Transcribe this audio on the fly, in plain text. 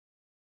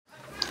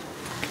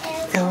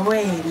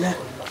Wena,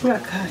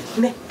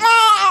 ungakhathi.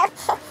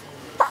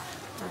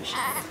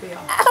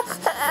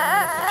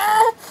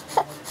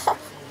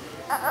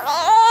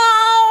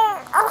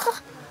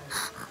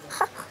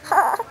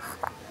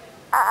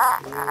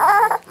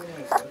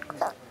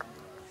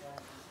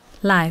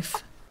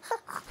 Life.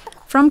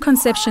 From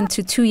conception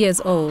to 2 years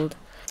old,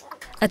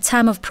 a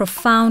time of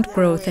profound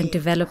growth and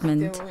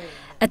development,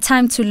 a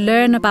time to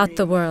learn about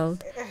the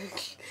world.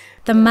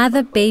 The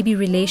mother-baby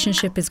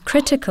relationship is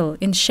critical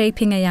in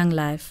shaping a young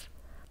life.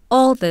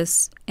 All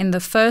this in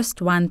the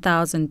first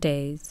 1,000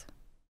 days.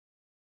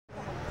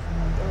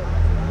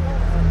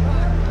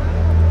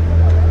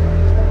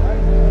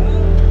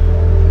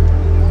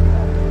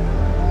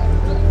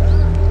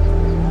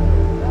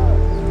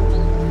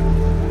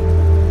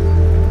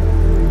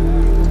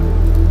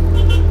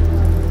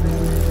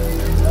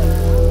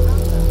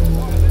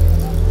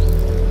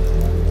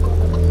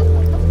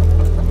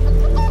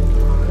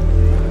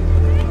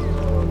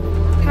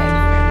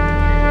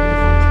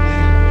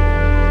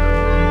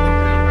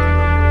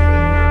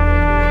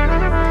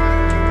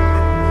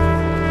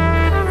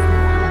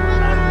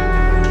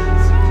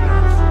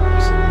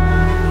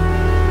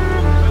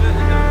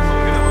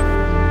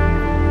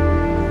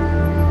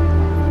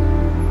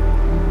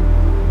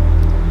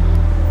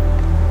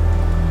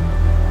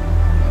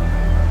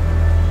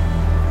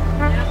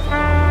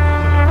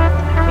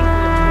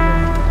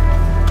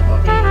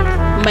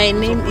 My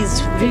name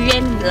is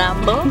Vivian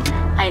Lambo.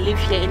 I live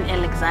here in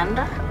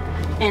Alexandra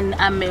and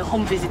I'm a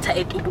home visitor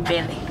at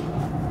Ububele.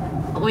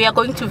 We are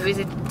going to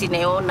visit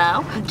Dineo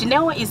now.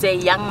 Dineo is a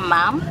young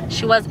mom.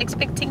 She was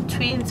expecting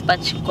twins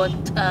but she got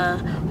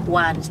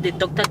ones. The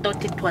doctor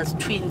thought it was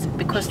twins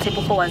because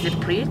Tebogo was a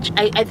breech.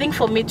 I think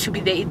for me to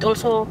be there, it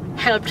also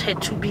helped her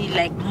to be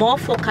like more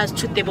focused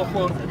to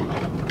Tebogo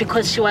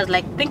because she was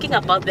like thinking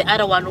about the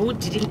other one who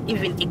didn't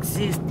even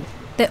exist.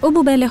 The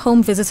Ububele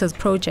Home Visitors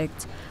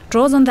Project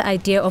draws on the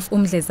idea of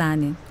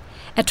Umdlezane,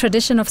 a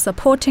tradition of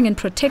supporting and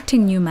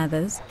protecting new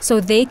mothers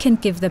so they can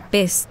give the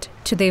best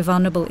to their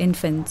vulnerable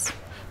infants,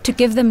 to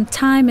give them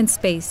time and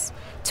space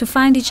to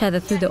find each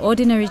other through the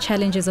ordinary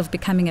challenges of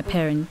becoming a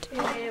parent.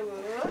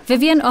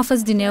 Vivian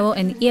offers Dineo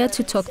an ear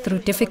to talk through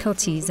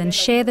difficulties and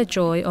share the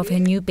joy of her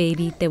new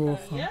baby,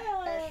 Tebogo.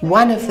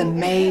 One of the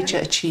major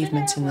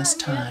achievements in this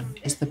time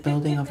is the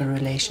building of a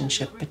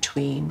relationship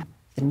between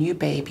the new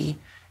baby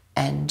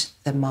and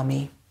the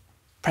mommy,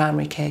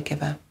 primary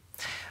caregiver.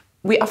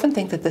 We often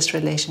think that this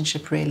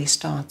relationship really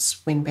starts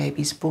when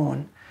baby's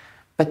born,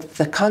 but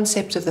the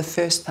concept of the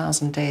first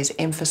 1,000 days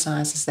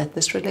emphasizes that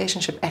this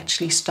relationship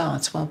actually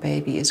starts while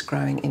baby is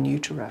growing in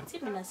utero.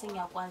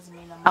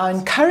 Our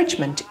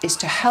encouragement is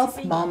to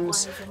help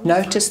moms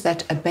notice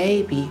that a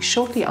baby,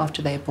 shortly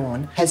after they're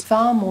born, has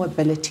far more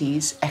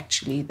abilities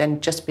actually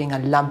than just being a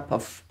lump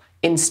of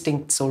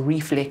instincts or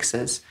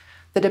reflexes,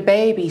 that a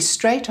baby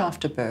straight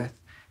after birth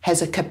has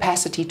a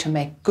capacity to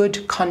make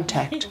good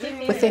contact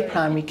with their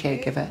primary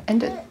caregiver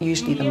and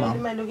usually the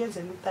mom.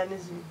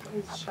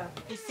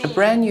 A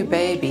brand new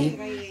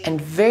baby,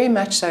 and very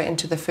much so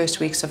into the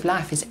first weeks of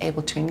life, is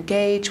able to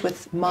engage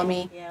with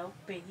mommy,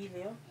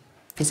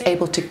 is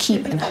able to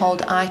keep and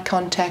hold eye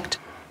contact,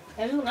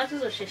 is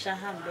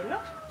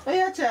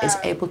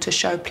able to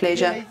show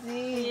pleasure,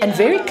 and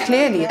very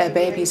clearly a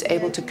baby is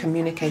able to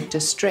communicate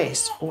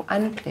distress or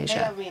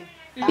unpleasure.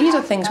 These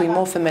are things we're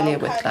more familiar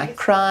with, like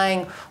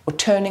crying or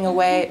turning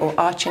away or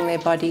arching their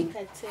body.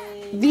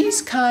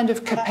 These kind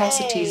of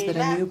capacities that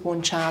a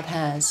newborn child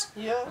has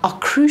are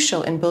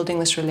crucial in building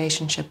this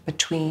relationship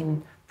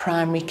between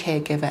primary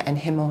caregiver and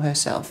him or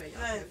herself.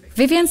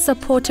 Vivian's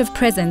supportive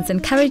presence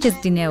encourages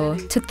Dineo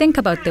to think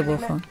about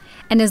Tebogo.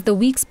 And as the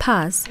weeks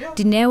pass,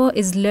 Dineo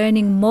is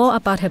learning more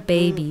about her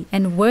baby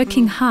and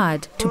working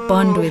hard to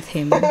bond with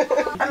him. It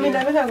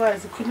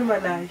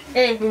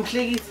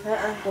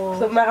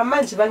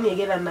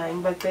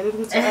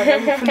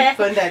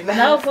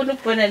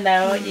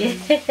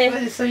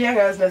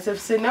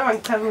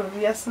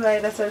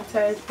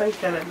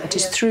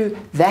is through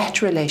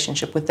that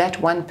relationship with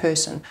that one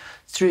person,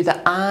 through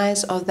the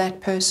eyes of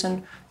that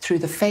person, through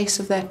the face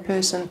of that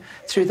person,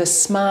 through the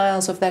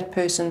smiles of that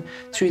person,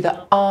 through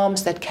the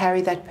arms that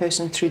carry that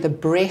person, through the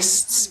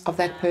breasts of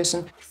that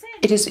person.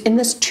 It is in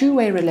this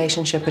two-way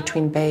relationship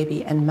between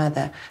baby and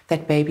mother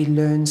that baby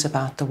learns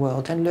about the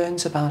world and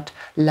learns about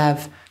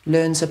love,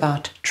 learns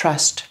about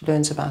trust,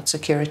 learns about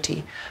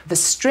security. The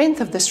strength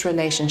of this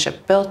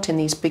relationship built in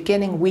these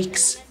beginning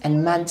weeks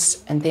and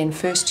months and then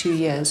first 2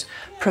 years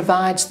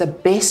provides the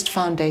best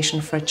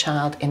foundation for a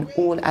child in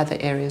all other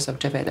areas of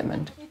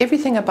development.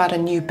 Everything about a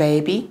new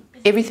baby,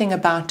 everything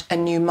about a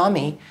new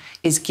mommy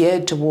is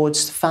geared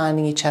towards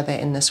finding each other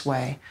in this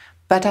way.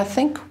 But I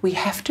think we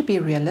have to be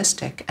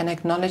realistic and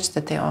acknowledge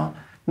that there are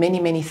many,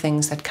 many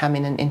things that come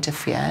in and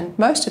interfere, and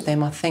most of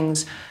them are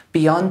things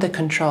beyond the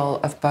control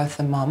of both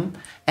the mom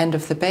and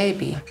of the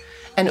baby.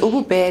 And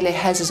Ububele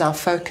has as our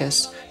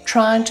focus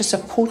trying to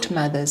support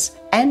mothers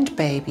and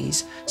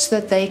babies so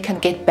that they can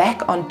get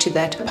back onto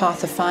that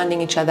path of finding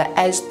each other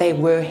as they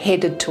were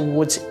headed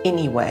towards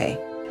anyway.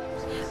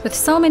 With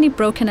so many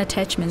broken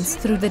attachments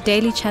through the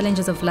daily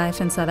challenges of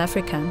life in South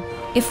Africa,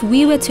 if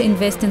we were to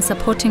invest in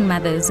supporting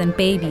mothers and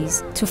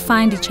babies to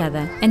find each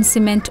other and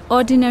cement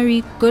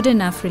ordinary, good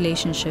enough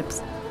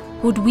relationships,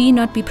 would we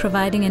not be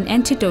providing an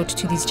antidote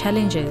to these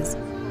challenges?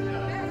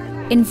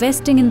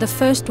 Investing in the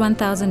first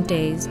 1,000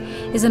 days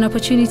is an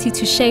opportunity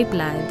to shape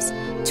lives,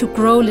 to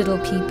grow little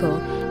people,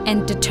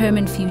 and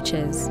determine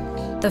futures.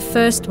 The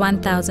first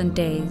 1,000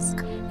 days,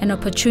 an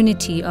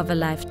opportunity of a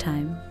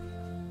lifetime.